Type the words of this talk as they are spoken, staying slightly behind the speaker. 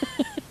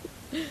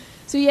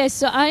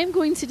So I'm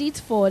going to read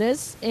for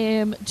us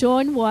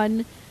John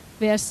 1,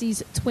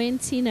 verses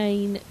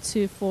 29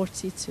 to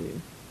 42.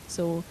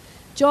 So,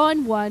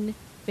 John 1,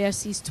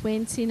 verses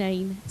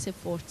 29 to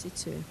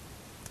 42.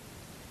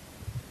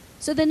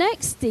 So the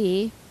next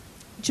day,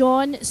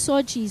 John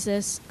saw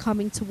Jesus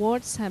coming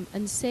towards him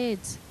and said,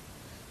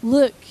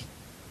 "Look,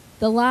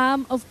 the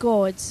Lamb of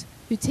God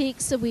who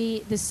takes away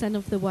the sin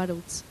of the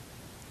world.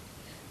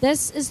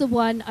 This is the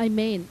one I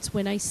meant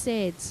when I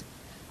said,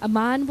 a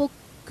man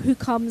who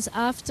comes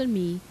after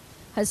me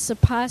has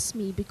surpassed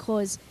me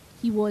because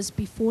he was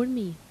before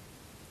me.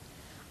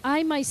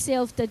 I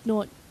myself did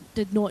not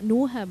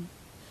know him,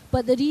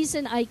 but the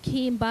reason I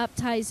came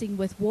baptizing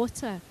with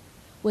water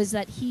was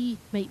that he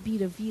might be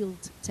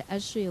revealed to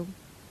Israel."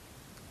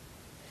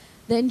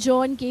 Then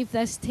John gave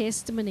this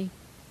testimony: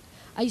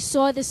 "I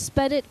saw the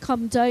Spirit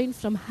come down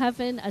from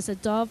heaven as a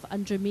dove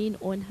and remain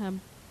on him.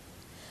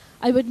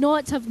 I would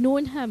not have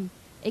known him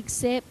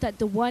except that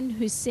the one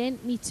who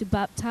sent me to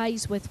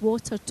baptize with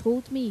water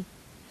told me,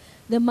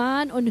 'The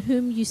man on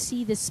whom you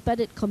see the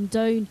Spirit come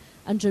down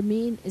and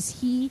remain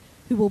is he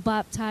who will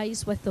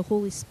baptize with the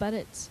Holy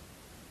Spirit.'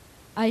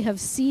 I have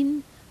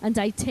seen and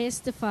I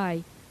testify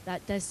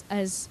that this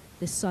is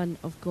the Son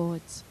of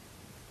God."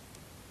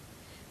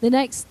 The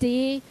next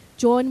day,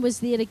 John was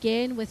there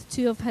again with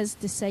two of his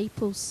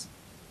disciples.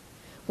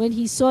 When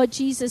he saw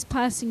Jesus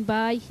passing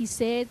by, he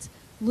said,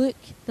 "Look,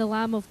 the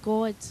Lamb of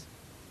God."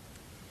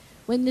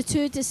 When the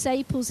two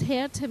disciples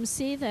heard him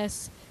say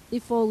this, they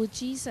followed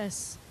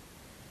Jesus.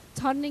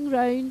 Turning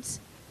round,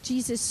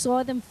 Jesus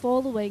saw them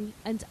following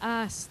and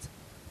asked,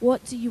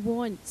 "What do you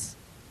want?"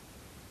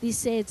 They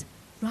said,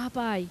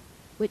 "Rabbi,"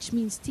 which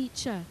means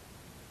teacher,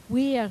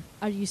 "where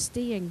are you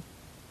staying?"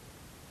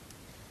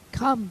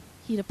 "Come,"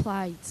 he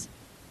replied,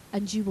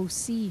 "and you will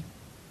see."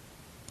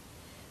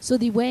 So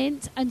they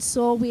went and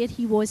saw where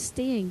he was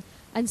staying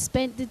and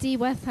spent the day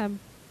with him.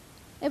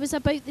 It was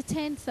about the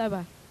 10th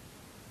hour.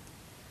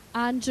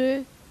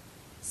 Andrew,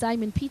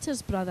 Simon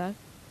Peter's brother,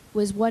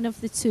 was one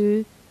of the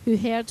two who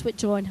heard what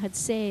John had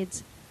said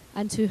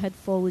and who had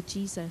followed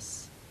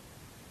Jesus.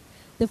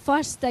 The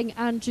first thing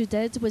Andrew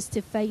did was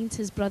to find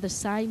his brother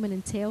Simon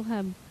and tell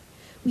him,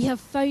 "We have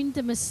found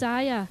the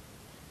Messiah,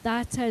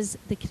 that is,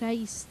 the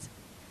Christ."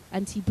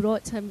 And he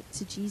brought him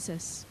to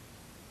Jesus.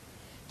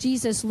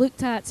 Jesus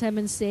looked at him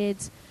and said,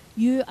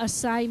 "You are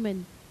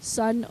Simon,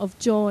 son of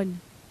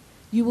John.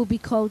 You will be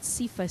called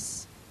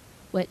Cephas,"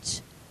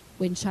 which,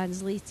 when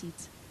translated,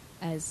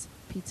 is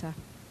Peter.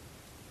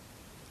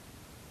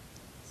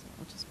 So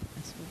I'll just put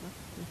this over.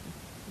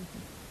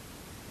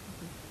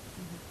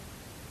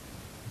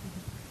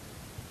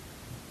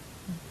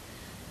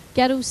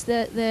 Girls,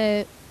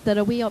 they're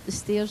away up the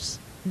stairs.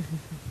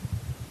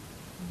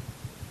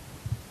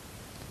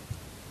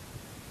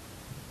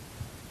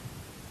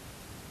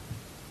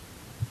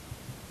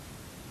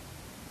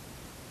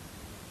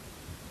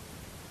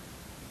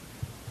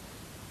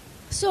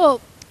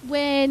 So,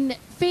 when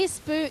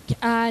Facebook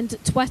and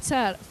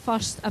Twitter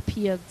first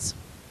appeared,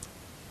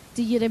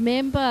 do you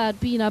remember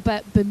being a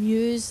bit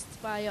bemused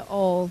by it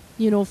all?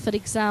 You know, for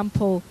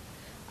example,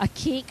 a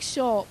cake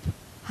shop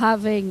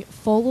having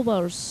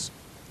followers.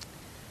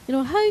 You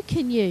know, how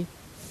can you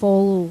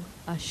follow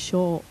a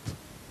shop?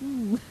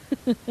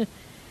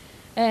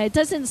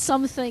 Doesn't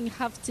something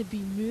have to be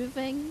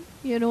moving,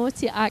 you know,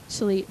 to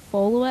actually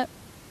follow it?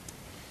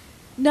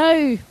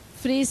 Now,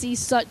 phrases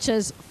such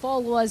as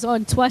 "follow us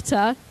on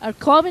Twitter" are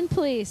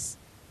commonplace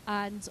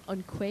and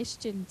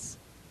unquestioned.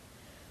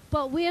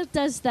 But where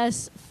does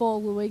this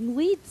following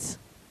lead?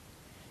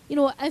 You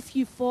know, if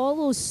you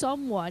follow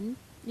someone,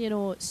 you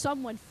know,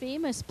 someone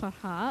famous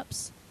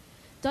perhaps,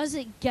 does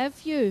it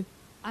give you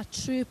a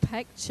true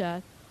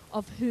picture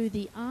of who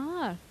they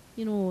are?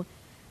 You know,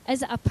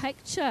 is it a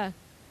picture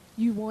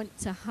you want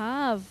to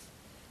have?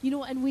 You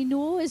know, and we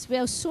know as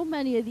well, so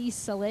many of these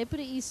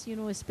celebrities, you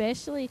know,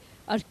 especially,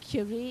 are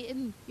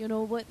curating, you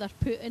know, what they're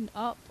putting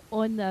up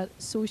on their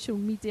social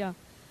media.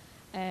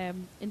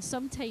 And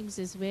sometimes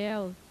as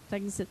well,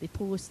 things that they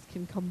post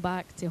can come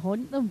back to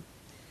haunt them.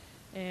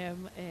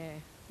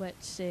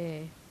 Which,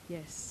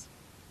 yes,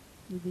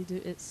 they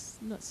do. It's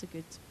not so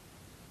good.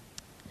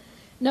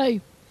 Now,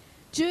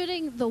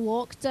 during the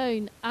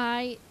lockdown,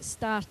 I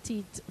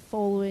started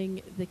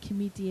following the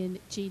comedian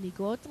Janie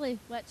Godley,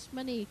 which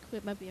maybe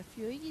a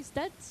few of you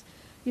did,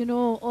 you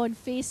know, on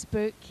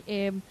Facebook.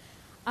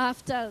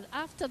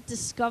 After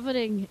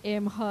discovering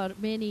her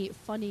many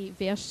funny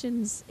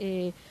versions,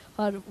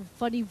 her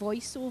funny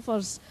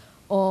voiceovers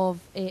of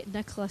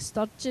Nicola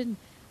Sturgeon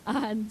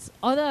and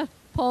other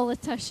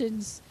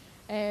politicians,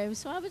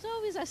 so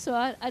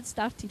I'd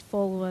started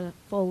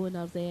following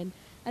her then,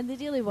 and they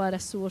really were a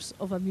source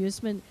of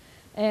amusement.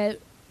 And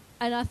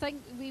I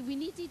think we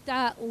needed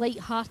that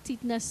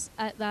light-heartedness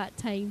at that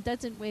time,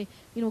 didn't we?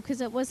 You know,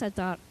 because it was a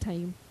dark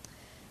time.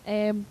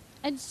 And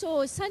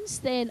so since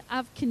then,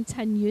 I've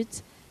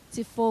continued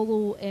to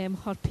follow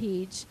her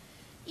page,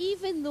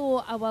 even though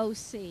I will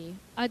say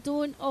I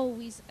don't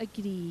always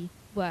agree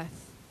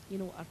with, you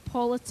know, her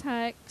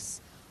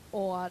politics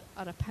or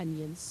our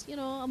opinions.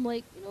 I'm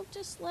like,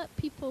 just let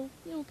people,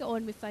 get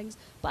on with things.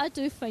 But I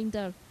do find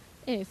her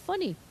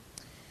funny.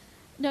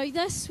 Now,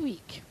 this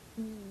week,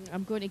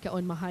 I'm going to get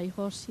on my high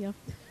horse here.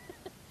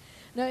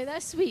 Now,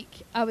 this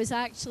week, I was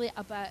actually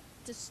a bit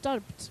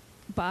disturbed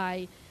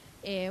by,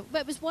 it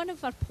was one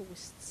of our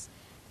posts.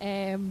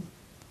 And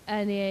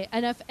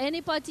if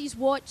anybody's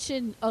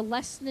watching or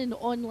listening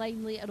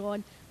online later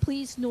on,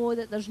 please know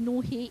that there's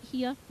no hate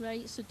here,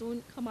 right? So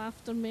don't come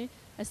after me.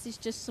 This is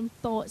just some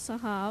thoughts I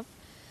have.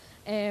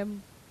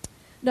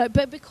 No,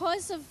 but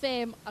because of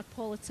our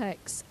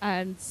politics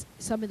and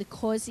some of the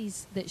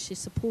causes that she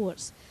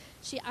supports,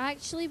 she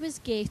actually was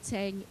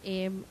getting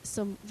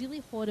some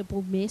really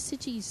horrible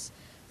messages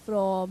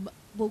from,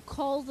 we'll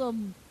call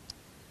them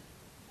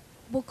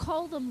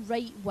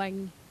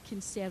right-wing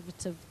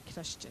conservative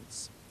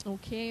Christians,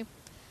 okay?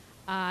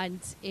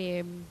 And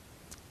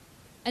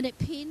it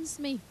pains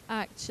me,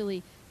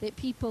 actually, that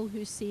people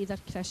who say they're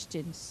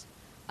Christians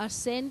are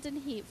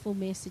sending hateful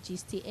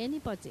messages to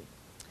anybody.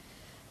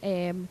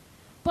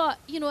 But,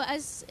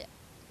 as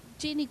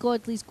Janie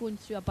Godley's going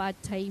through a bad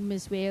time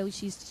as well,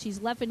 she's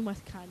living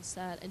with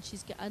cancer and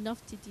she's got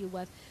enough to deal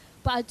with.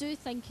 But I do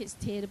think it's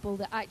terrible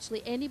that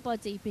actually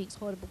anybody makes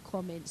horrible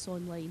comments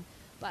online.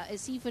 But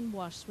it's even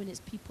worse when it's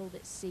people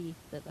that say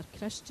that they're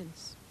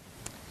Christians.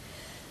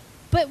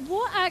 But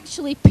what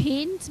actually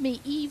pained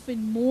me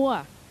even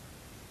more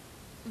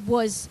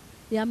was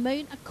the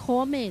amount of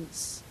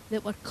comments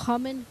that were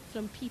coming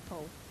from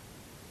people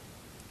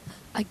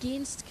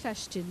against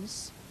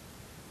Christians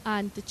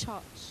and the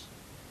church.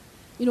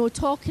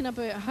 Talking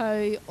about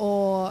how,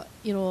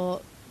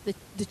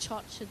 the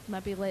church had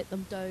maybe let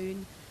them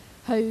down,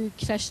 how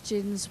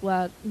Christians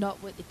were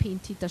not what they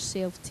painted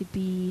themselves to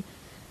be.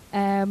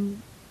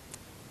 And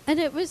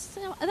it was,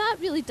 that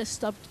really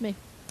disturbed me.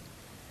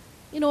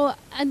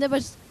 And there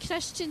was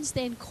Christians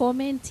then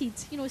commented,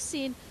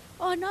 saying,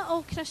 oh, not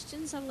all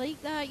Christians are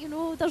like that,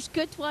 there's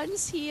good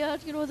ones here,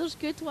 there's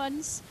good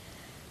ones.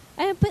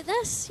 But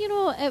this,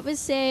 it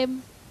was,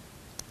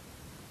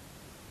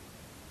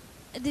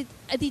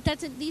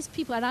 these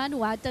people, and I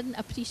know I didn't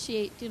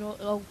appreciate,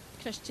 all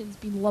Christians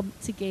being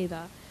lumped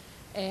together.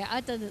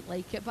 I didn't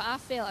like it, but I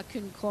felt I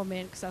couldn't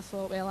comment because I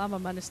thought, well, I'm a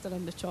minister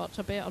in the church,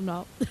 I better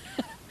not.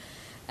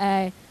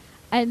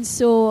 And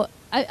so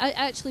I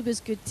actually was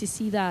good to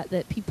see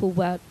that people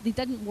they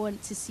didn't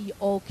want to see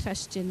all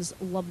Christians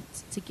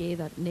lumped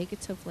together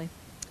negatively.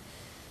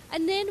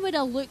 And then when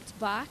I looked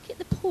back at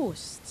the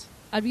post,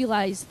 I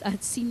realised I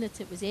had seen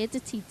that it was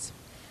edited.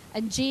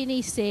 And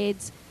Janie said,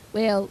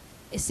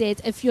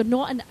 if you're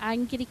not an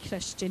angry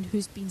Christian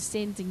who's been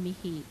sending me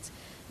hate,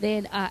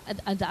 then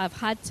and I've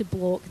had to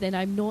block, then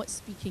I'm not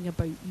speaking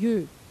about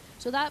you.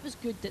 So that was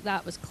good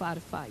that was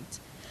clarified.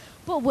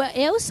 But what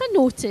else I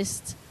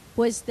noticed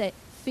was that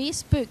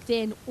Facebook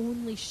then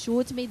only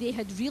showed me, they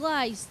had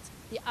realised,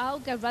 the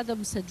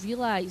algorithms had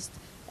realised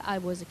that I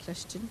was a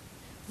Christian,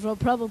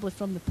 probably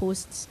from the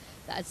posts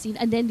that I'd seen,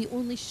 and then they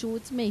only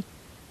showed me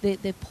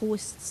the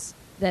posts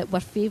that were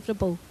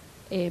favourable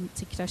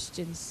to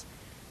Christians.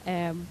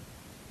 And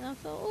I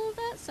thought, oh,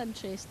 that's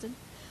interesting.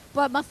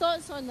 But my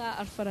thoughts on that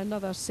are for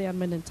another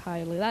sermon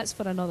entirely. That's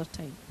for another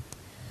time.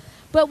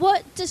 But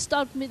what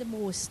disturbed me the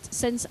most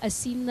since I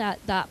seen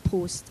that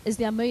post is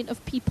the amount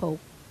of people,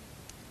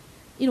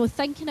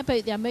 thinking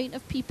about the amount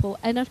of people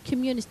in our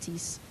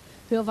communities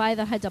who have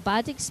either had a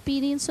bad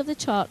experience of the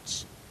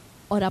church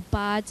or a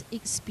bad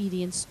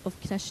experience of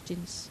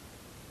Christians.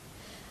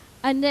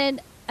 And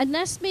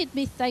this made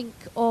me think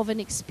of an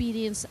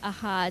experience I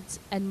had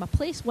in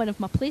one of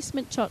my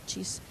placement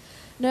churches.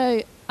 Now,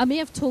 I may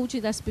have told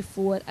you this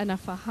before, and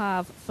if I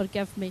have,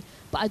 forgive me,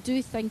 but I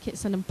do think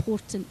it's an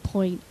important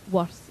point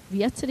worth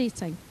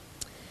reiterating.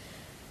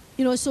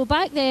 So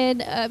back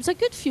then, it was a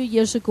good few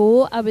years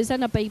ago, I was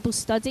in a Bible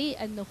study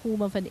in the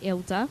home of an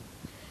elder,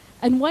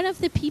 and one of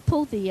the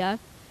people there,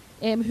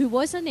 who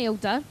was an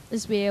elder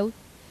as well,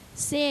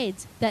 said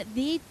that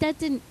they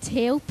didn't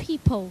tell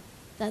people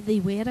that they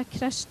were a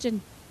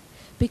Christian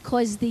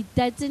because they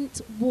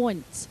didn't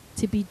want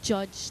to be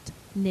judged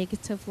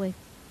negatively.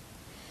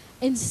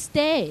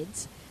 Instead,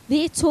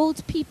 they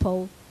told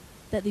people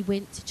that they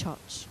went to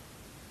church.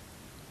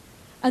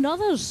 And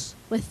others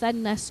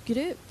within this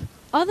group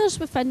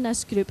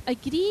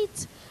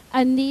agreed,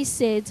 and they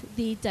said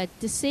they did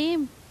the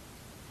same.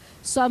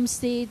 Some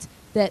said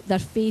that their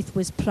faith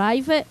was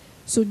private,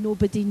 so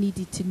nobody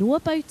needed to know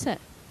about it.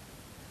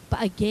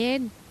 But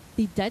again,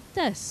 they did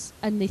this,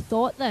 and they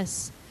thought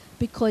this,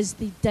 because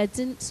they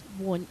didn't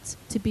want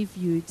to be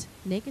viewed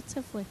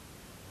negatively.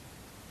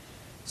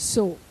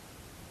 So,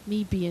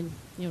 me being,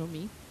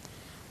 me,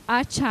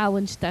 I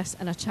challenged this,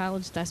 and I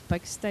challenged this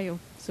big style.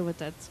 So I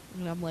did.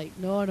 And I'm like,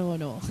 no.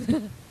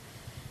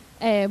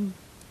 And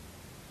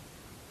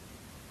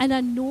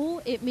I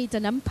know it made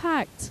an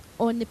impact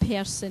on the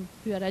person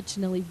who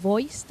originally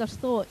voiced their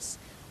thoughts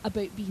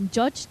about being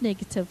judged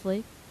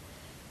negatively,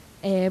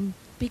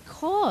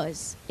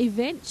 because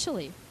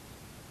eventually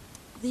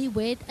they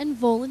went and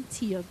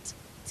volunteered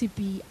to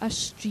be a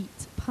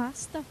street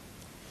pastor.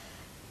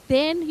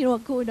 Then,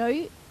 going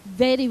out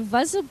very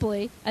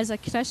visibly as a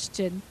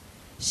Christian,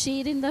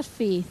 sharing their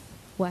faith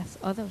with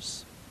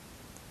others.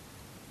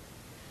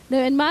 Now,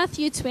 in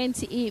Matthew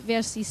 28,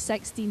 verses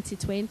 16 to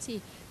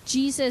 20,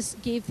 Jesus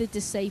gave the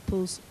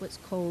disciples what's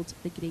called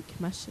the Great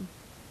Commission.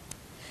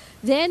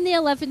 Then the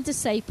 11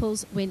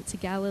 disciples went to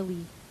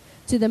Galilee,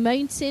 to the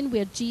mountain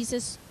where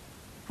Jesus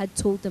had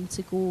told them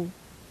to go.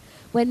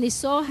 When they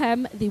saw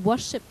him, they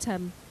worshipped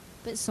him,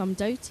 but some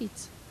doubted.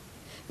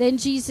 Then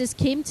Jesus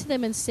came to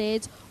them and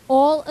said,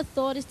 "All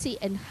authority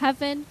in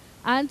heaven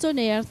and on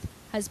earth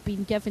has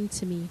been given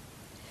to me.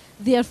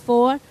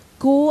 Therefore,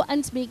 go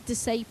and make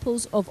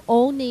disciples of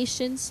all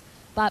nations,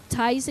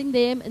 baptizing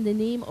them in the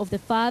name of the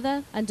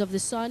Father and of the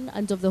Son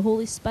and of the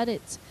Holy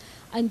Spirit,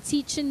 and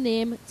teaching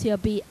them to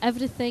obey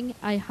everything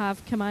I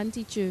have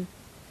commanded you.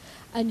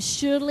 And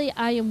surely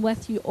I am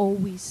with you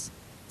always,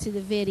 to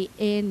the very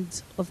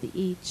end of the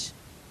age."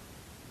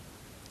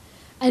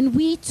 And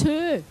we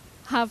too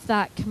have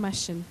that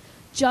commission,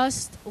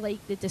 just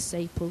like the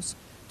disciples,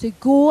 to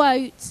go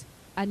out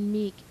and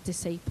make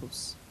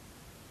disciples.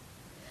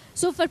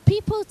 So for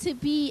people to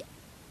be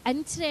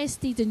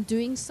interested in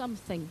doing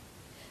something,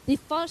 they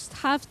first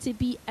have to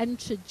be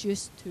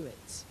introduced to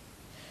it.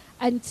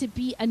 And to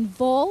be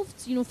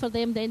involved, for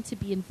them then to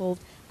be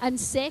involved. And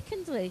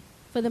secondly,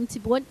 for them to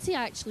want to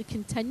actually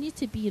continue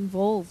to be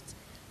involved,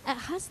 it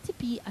has to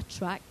be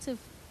attractive.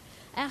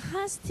 It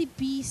has to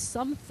be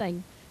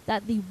something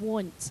that they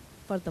want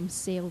for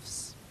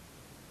themselves.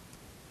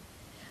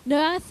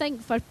 Now, I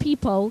think for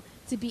people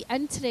to be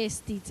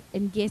interested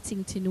in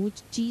getting to know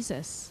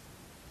Jesus,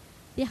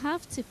 they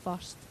have to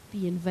first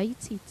be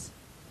invited.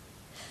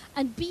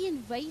 And be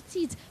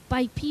invited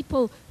by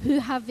people who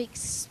have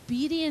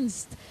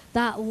experienced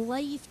that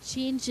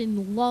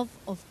life-changing love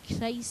of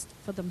Christ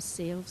for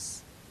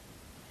themselves.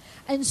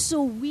 And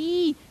so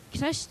we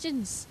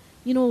Christians,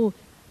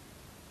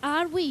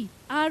 are we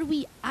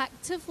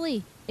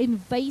actively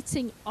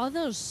inviting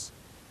others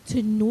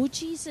to know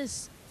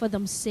Jesus for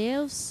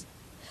themselves?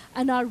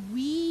 And are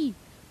we,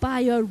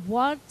 by our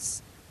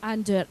words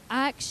and our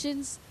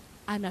actions,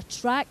 an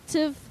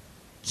attractive,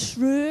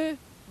 true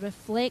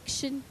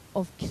reflection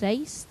of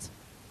Christ?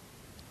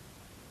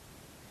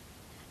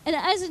 And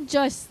it isn't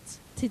just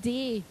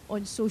today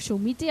on social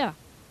media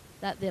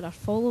that there are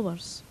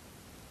followers.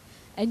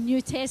 In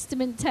New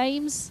Testament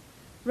times,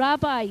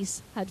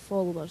 rabbis had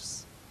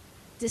followers,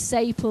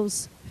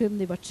 disciples whom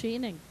they were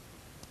training.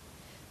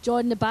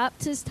 John the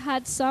Baptist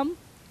had some,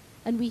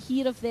 and we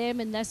hear of them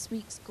in this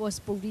week's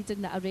gospel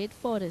reading that I read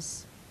for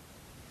us.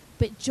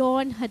 But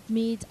John had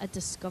made a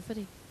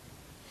discovery.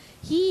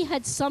 He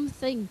had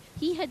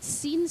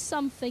seen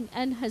something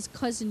in his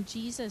cousin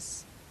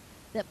Jesus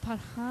that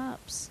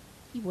perhaps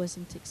he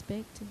wasn't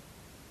expecting.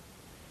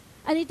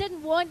 And he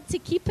didn't want to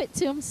keep it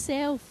to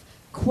himself.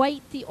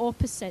 Quite the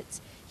opposite.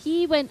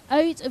 He went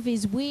out of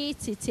his way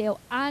to tell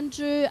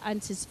Andrew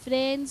and his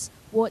friends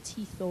what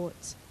he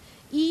thought,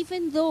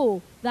 even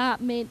though that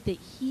meant that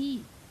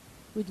he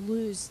would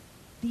lose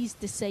these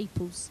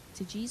disciples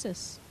to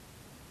Jesus.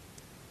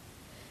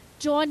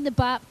 John the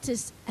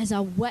Baptist is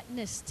a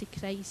witness to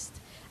Christ,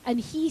 and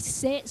he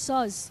sets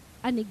us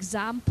an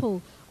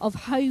example of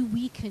how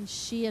we can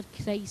share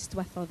Christ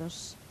with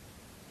others.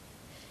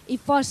 He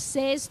first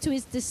says to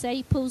his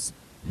disciples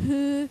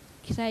who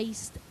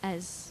Christ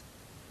is.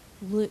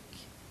 Look,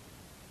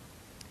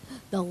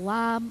 the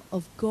Lamb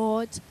of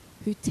God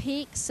who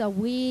takes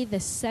away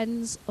the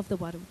sins of the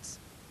world.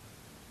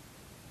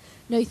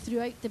 Now,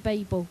 throughout the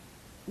Bible,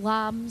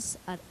 lambs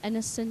are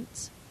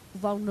innocent,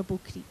 vulnerable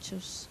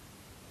creatures.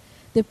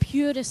 The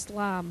purest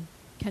lamb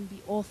can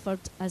be offered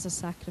as a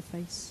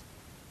sacrifice.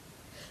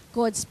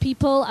 God's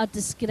people are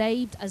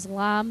described as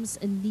lambs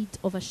in need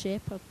of a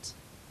shepherd.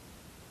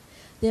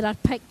 There are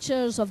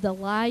pictures of the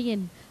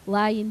lion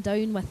lying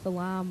down with the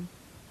lamb,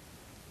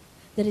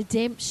 the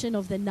redemption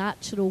of the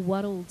natural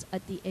world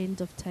at the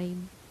end of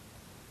time.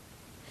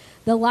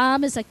 The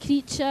lamb is a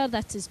creature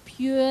that is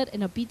pure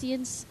in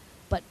obedience,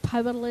 but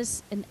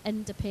powerless in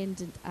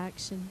independent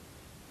action.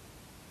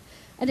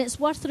 And it's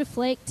worth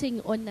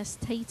reflecting on this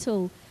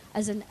title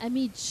as an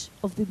image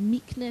of the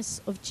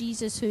meekness of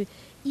Jesus, who,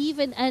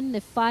 even in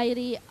the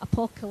fiery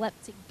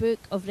apocalyptic book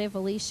of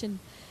Revelation,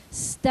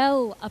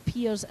 still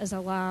appears as a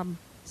lamb,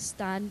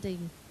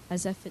 standing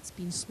as if it's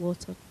been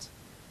slaughtered.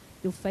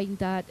 You'll find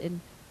that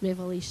in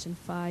Revelation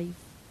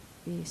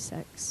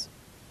 5:6.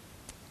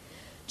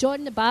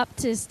 John the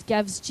Baptist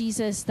gives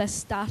Jesus this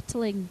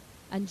startling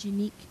and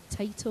unique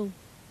title.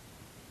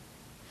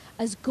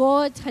 As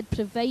God had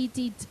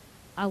provided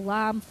a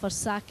lamb for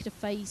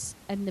sacrifice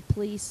in the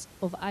place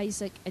of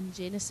Isaac in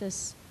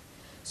Genesis,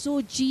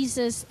 so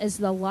Jesus is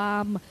the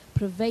lamb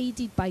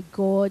provided by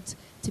God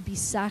to be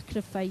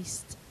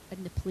sacrificed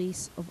in the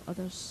place of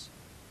others.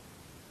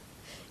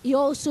 He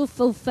also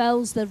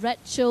fulfills the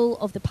ritual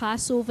of the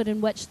Passover,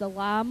 in which the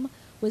lamb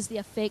was the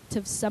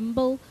effective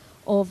symbol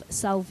of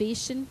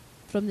salvation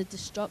from the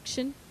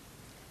destruction.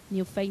 And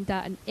you'll find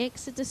that in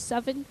Exodus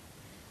 7,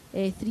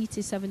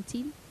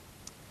 3-17.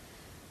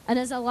 And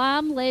as a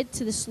lamb led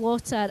to the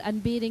slaughter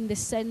and bearing the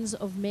sins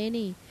of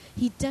many,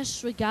 he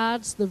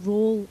disregards the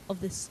role of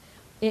this.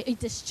 He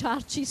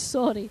discharges,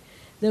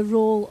 the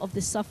role of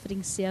the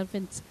suffering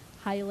servant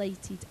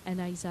highlighted in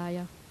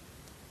Isaiah.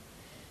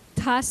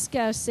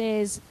 Tasker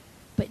says,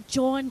 but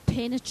John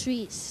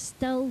penetrates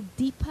still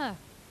deeper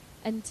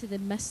into the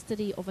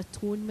mystery of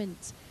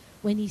atonement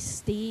when he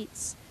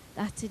states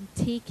that in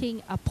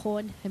taking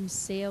upon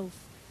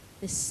himself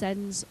the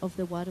sins of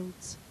the world,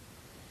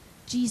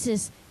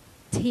 Jesus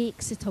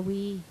takes it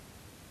away,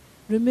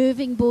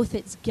 removing both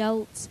its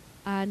guilt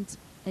and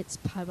its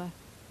power.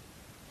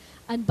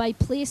 And by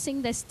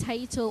placing this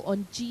title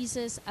on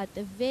Jesus at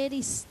the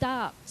very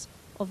start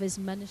of his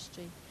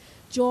ministry,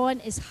 John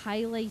is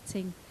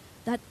highlighting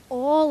that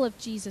all of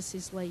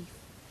Jesus' life,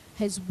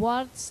 his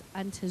words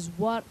and his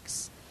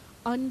works,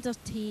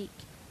 undertake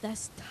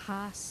this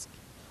task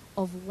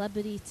of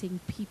liberating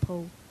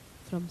people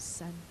from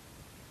sin.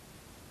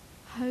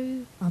 How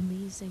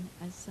amazing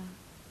is that?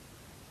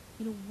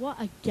 You know, what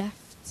a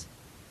gift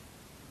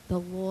the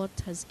Lord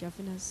has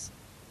given us.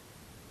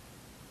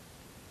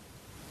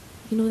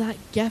 You know, that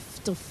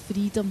gift of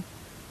freedom.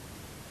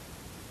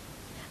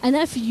 And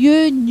if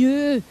you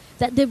knew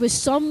that there was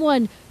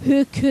someone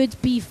who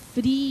could be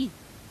free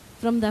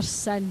from their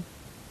sin,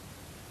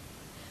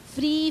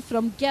 free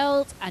from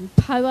guilt and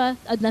power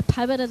and the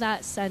power of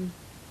that sin,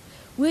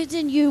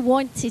 wouldn't you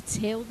want to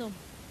tell them?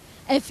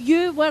 If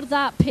you were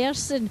that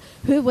person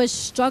who was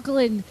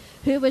struggling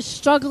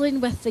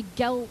with the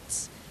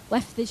guilt,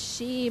 with the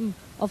shame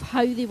of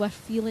how they were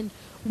feeling,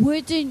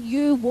 wouldn't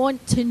you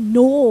want to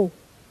know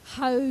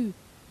how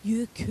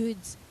you could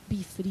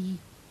be free?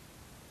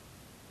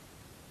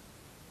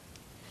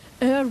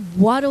 Our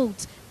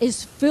world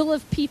is full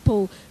of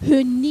people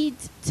who need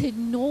to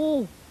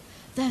know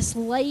this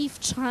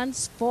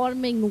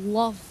life-transforming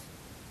love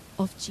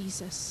of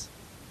Jesus.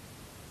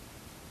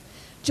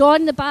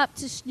 John the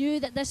Baptist knew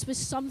that this was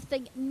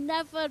something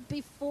never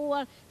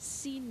before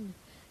seen.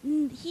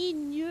 He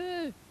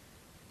knew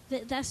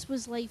that this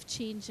was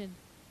life-changing.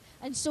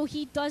 And so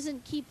he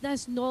doesn't keep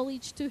this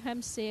knowledge to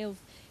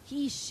himself.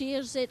 He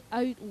shares it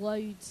out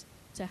loud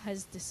to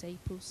his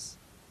disciples.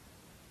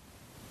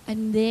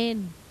 And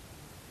then,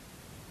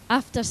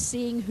 after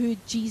saying who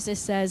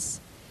Jesus is,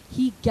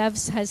 he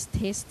gives his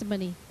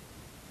testimony.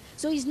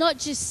 So he's not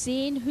just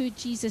saying who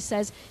Jesus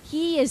is,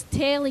 he is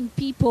telling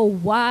people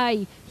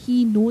why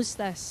he knows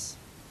this.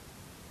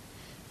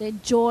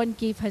 Then John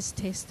gave his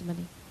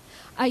testimony.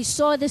 I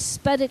saw the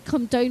Spirit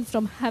come down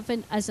from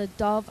heaven as a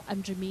dove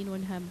and remain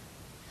on him.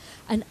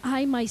 And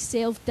I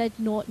myself did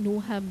not know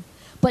him,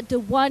 but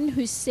the one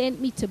who sent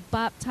me to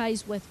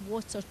baptize with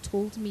water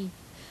told me,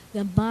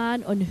 the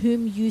man on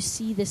whom you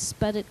see the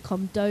Spirit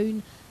come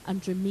down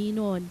and remain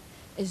on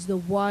is the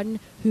one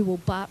who will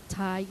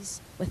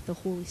baptize with the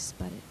Holy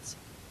Spirit.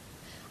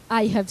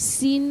 I have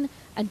seen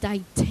and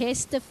I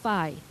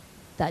testify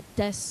that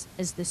this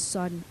is the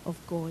Son of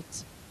God.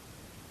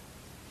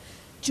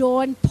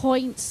 John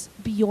points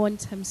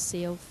beyond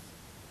himself.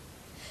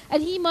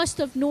 And he must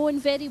have known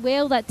very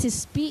well that to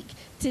speak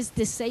to his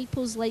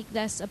disciples like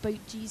this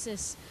about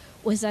Jesus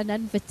was an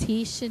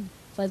invitation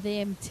for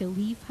them to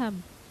leave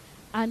him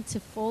and to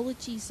follow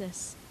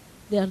Jesus,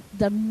 their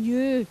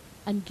new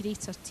and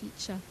greater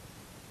teacher.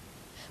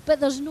 But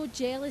there's no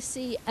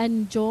jealousy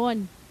in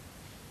John.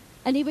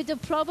 And he would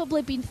have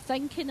probably been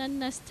thinking in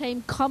this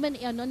time, coming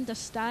to an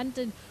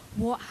understanding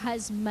what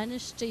his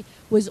ministry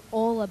was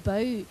all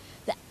about.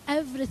 That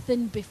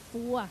everything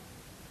before,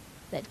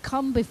 that had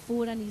come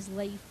before in his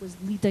life was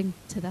leading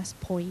to this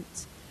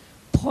point,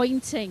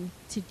 pointing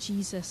to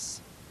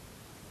Jesus.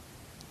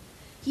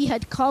 He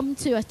had come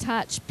to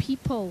attach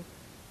people,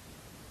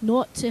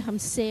 not to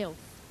himself,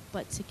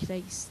 but to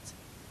Christ.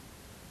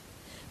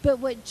 But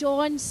what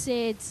John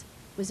said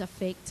was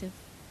effective.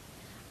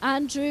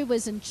 Andrew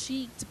was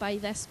intrigued by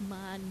this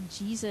man,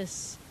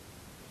 Jesus,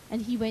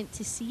 and he went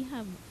to see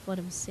him for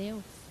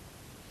himself.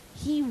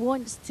 He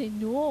wants to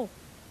know.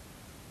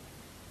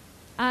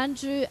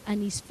 Andrew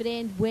and his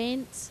friend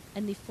went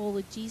and they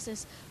followed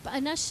Jesus. But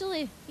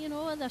initially,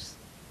 they're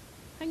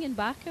hanging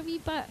back a wee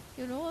bit,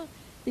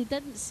 They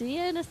didn't say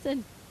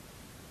anything.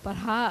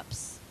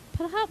 Perhaps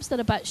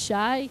they're a bit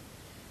shy.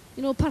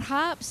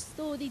 Perhaps,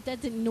 though, they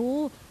didn't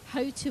know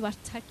how to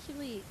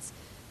articulate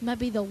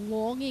maybe the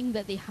longing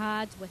that they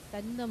had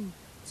within them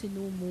to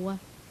know more.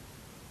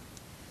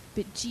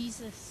 But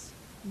Jesus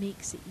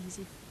makes it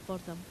easy for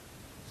them.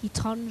 He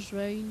turns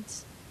round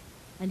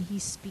and he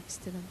speaks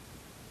to them.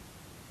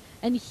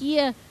 And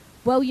here,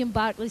 William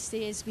Barclay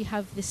says we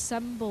have the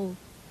symbol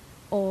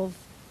of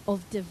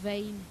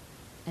divine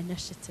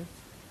initiative.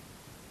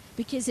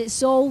 Because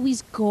it's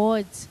always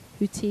God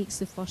who takes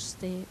the first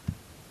step.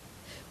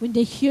 When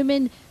the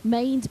human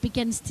mind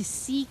begins to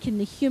seek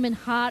and the human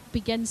heart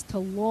begins to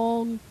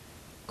long,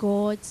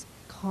 God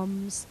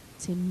comes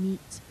to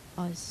meet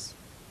us.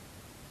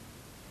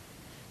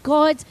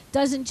 God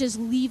doesn't just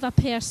leave a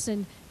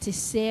person to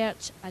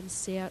search and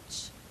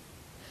search.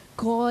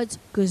 God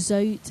goes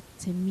out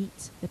to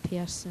meet the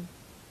person.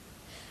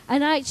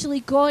 And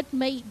actually, God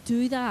might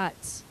do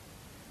that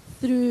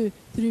through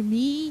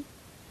me,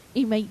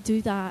 he might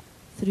do that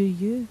through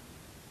you.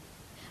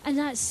 And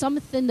that's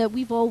something that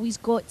we've always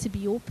got to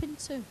be open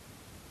to.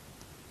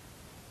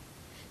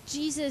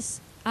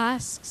 Jesus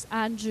asks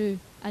Andrew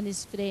and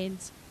his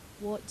friends,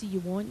 what do you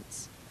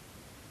want?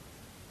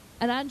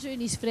 And Andrew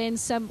and his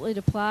friends simply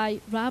reply,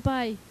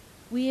 Rabbi,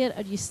 where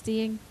are you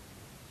staying?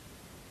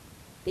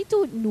 They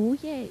don't know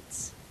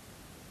yet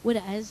what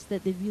it is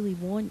that they really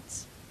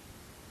want.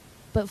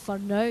 But for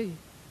now,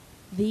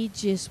 they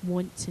just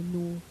want to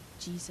know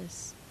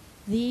Jesus.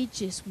 They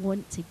just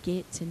want to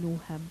get to know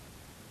him.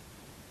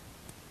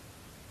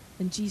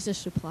 And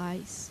Jesus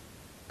replies,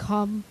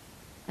 come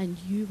and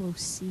you will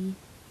see.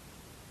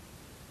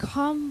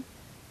 Come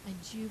and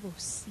you will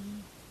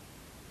see.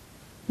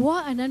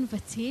 What an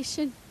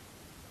invitation.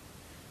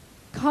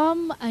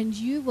 Come and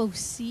you will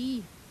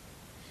see.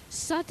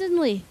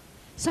 Suddenly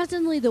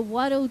the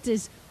world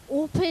is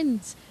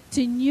opened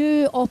to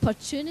new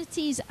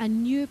opportunities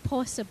and new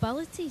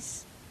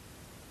possibilities.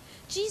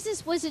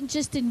 Jesus wasn't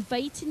just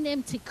inviting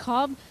them to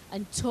come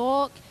and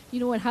talk,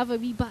 and have a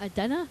wee bit of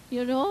dinner,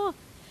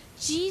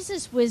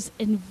 Jesus was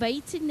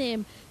inviting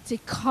them to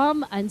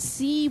come and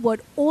see what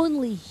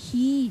only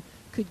he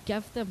could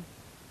give them.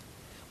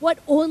 What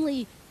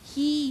only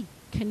he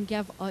can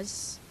give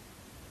us.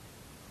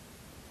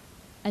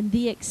 And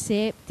they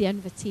accept the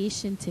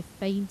invitation to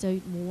find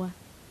out more.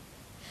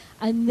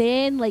 And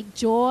then, like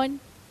John,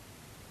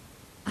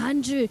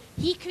 Andrew,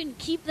 he couldn't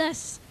keep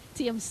this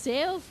to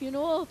himself,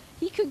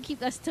 He couldn't keep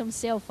this to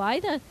himself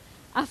either.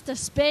 After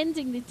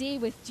spending the day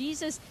with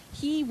Jesus,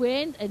 he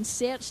went and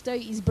searched out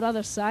his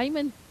brother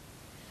Simon.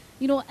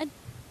 And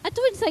I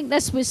don't think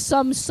this was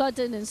some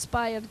sudden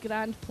inspired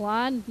grand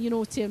plan,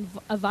 to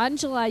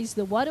evangelize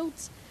the world.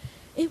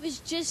 It was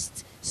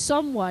just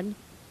someone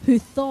who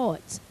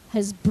thought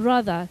his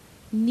brother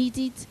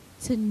needed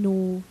to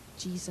know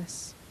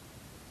Jesus.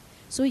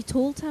 So he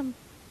told him,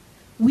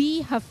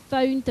 we have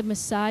found the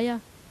Messiah.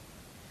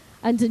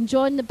 And in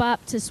John the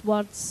Baptist's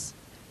words,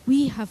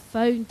 we have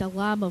found the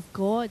Lamb of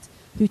God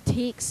who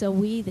takes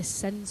away the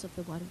sins of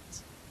the world.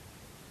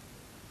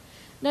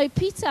 Now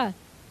Peter,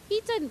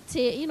 he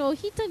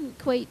didn't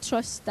quite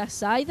trust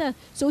this either.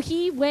 So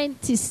he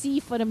went to see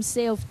for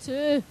himself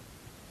too.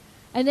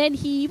 And then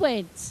he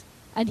went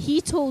and he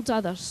told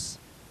others,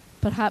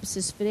 perhaps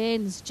his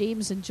friends,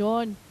 James and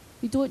John.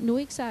 We don't know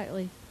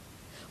exactly.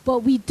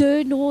 But we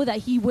do know that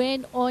he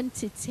went on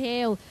to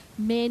tell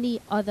many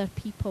other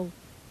people.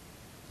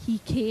 He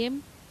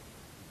came,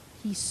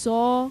 he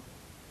saw,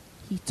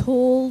 he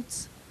told,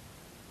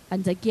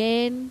 and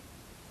again,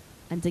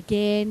 and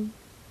again,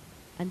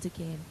 and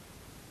again.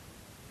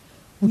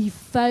 We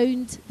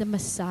found the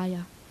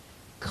Messiah.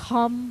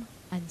 Come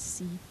and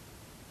see.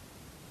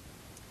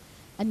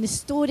 And the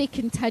story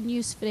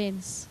continues,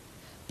 friends.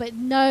 But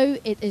now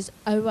it is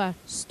our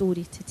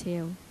story to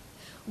tell.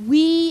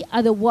 We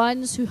are the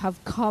ones who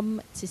have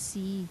come to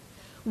see.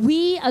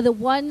 We are the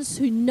ones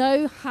who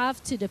now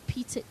have to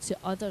repeat it to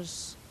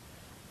others.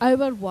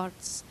 Our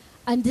words,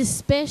 and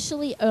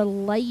especially our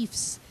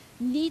lives,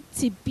 need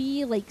to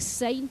be like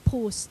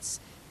signposts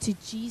to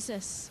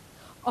Jesus,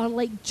 or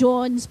like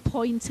John's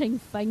pointing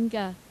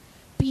finger.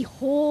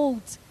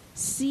 Behold,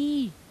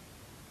 see.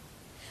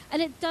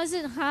 And it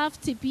doesn't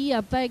have to be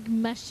a big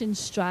mission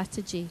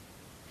strategy.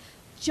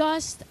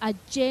 Just a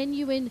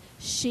genuine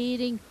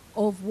sharing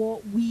of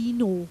what we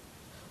know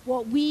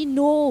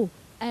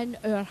in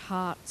our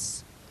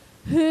hearts,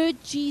 who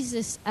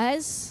Jesus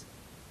is,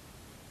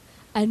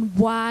 and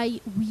why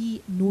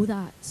we know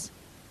that.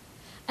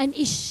 And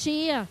to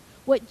share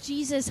what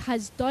Jesus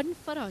has done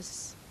for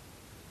us.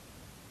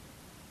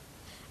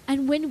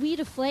 And when we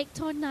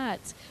reflect on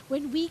that,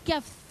 when we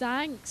give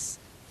thanks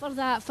for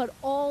that, for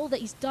all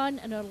that he's done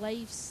in our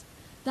lives,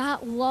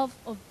 that love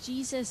of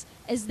Jesus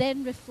is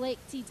then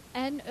reflected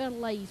in our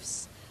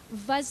lives,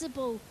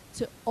 visible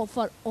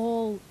for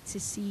all to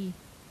see.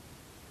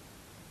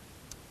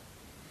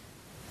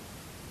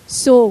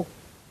 So,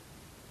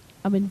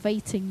 I'm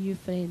inviting you,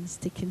 friends,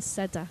 to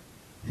consider,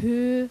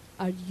 who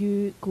are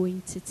you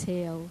going to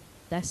tell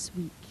this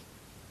week?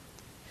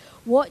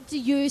 What do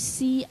you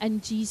see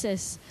in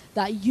Jesus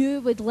that you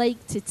would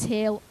like to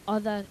tell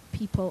other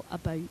people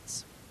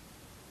about?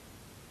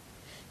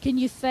 Can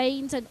you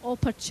find an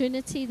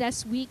opportunity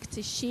this week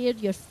to share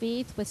your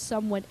faith with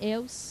someone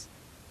else?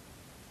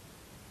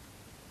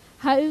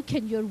 How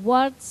can your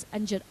words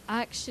and your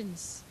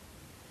actions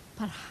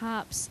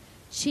perhaps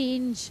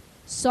change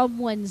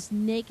someone's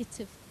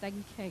negative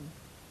thinking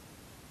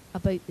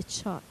about the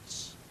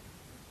church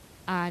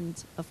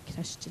and of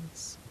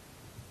Christians?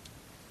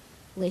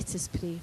 Let us pray.